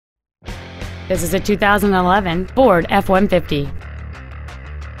This is a 2011 Ford F-150.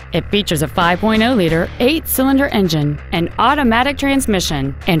 It features a 5.0-liter 8-cylinder engine, an automatic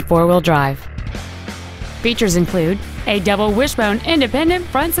transmission, and 4-wheel drive. Features include a double wishbone independent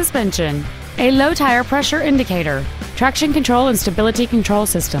front suspension, a low tire pressure indicator, traction control and stability control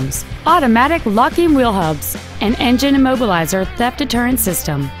systems, automatic locking wheel hubs, an engine immobilizer theft deterrent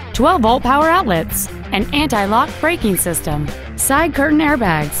system, 12-volt power outlets, an anti-lock braking system, side curtain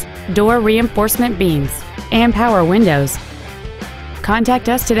airbags, door reinforcement beams, and power windows. Contact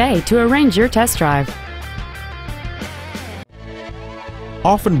us today to arrange your test drive.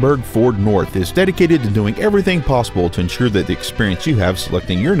 Auffenberg Ford North is dedicated to doing everything possible to ensure that the experience you have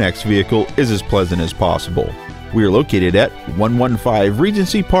selecting your next vehicle is as pleasant as possible. We are located at 115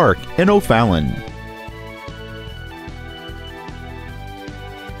 Regency Park in O'Fallon.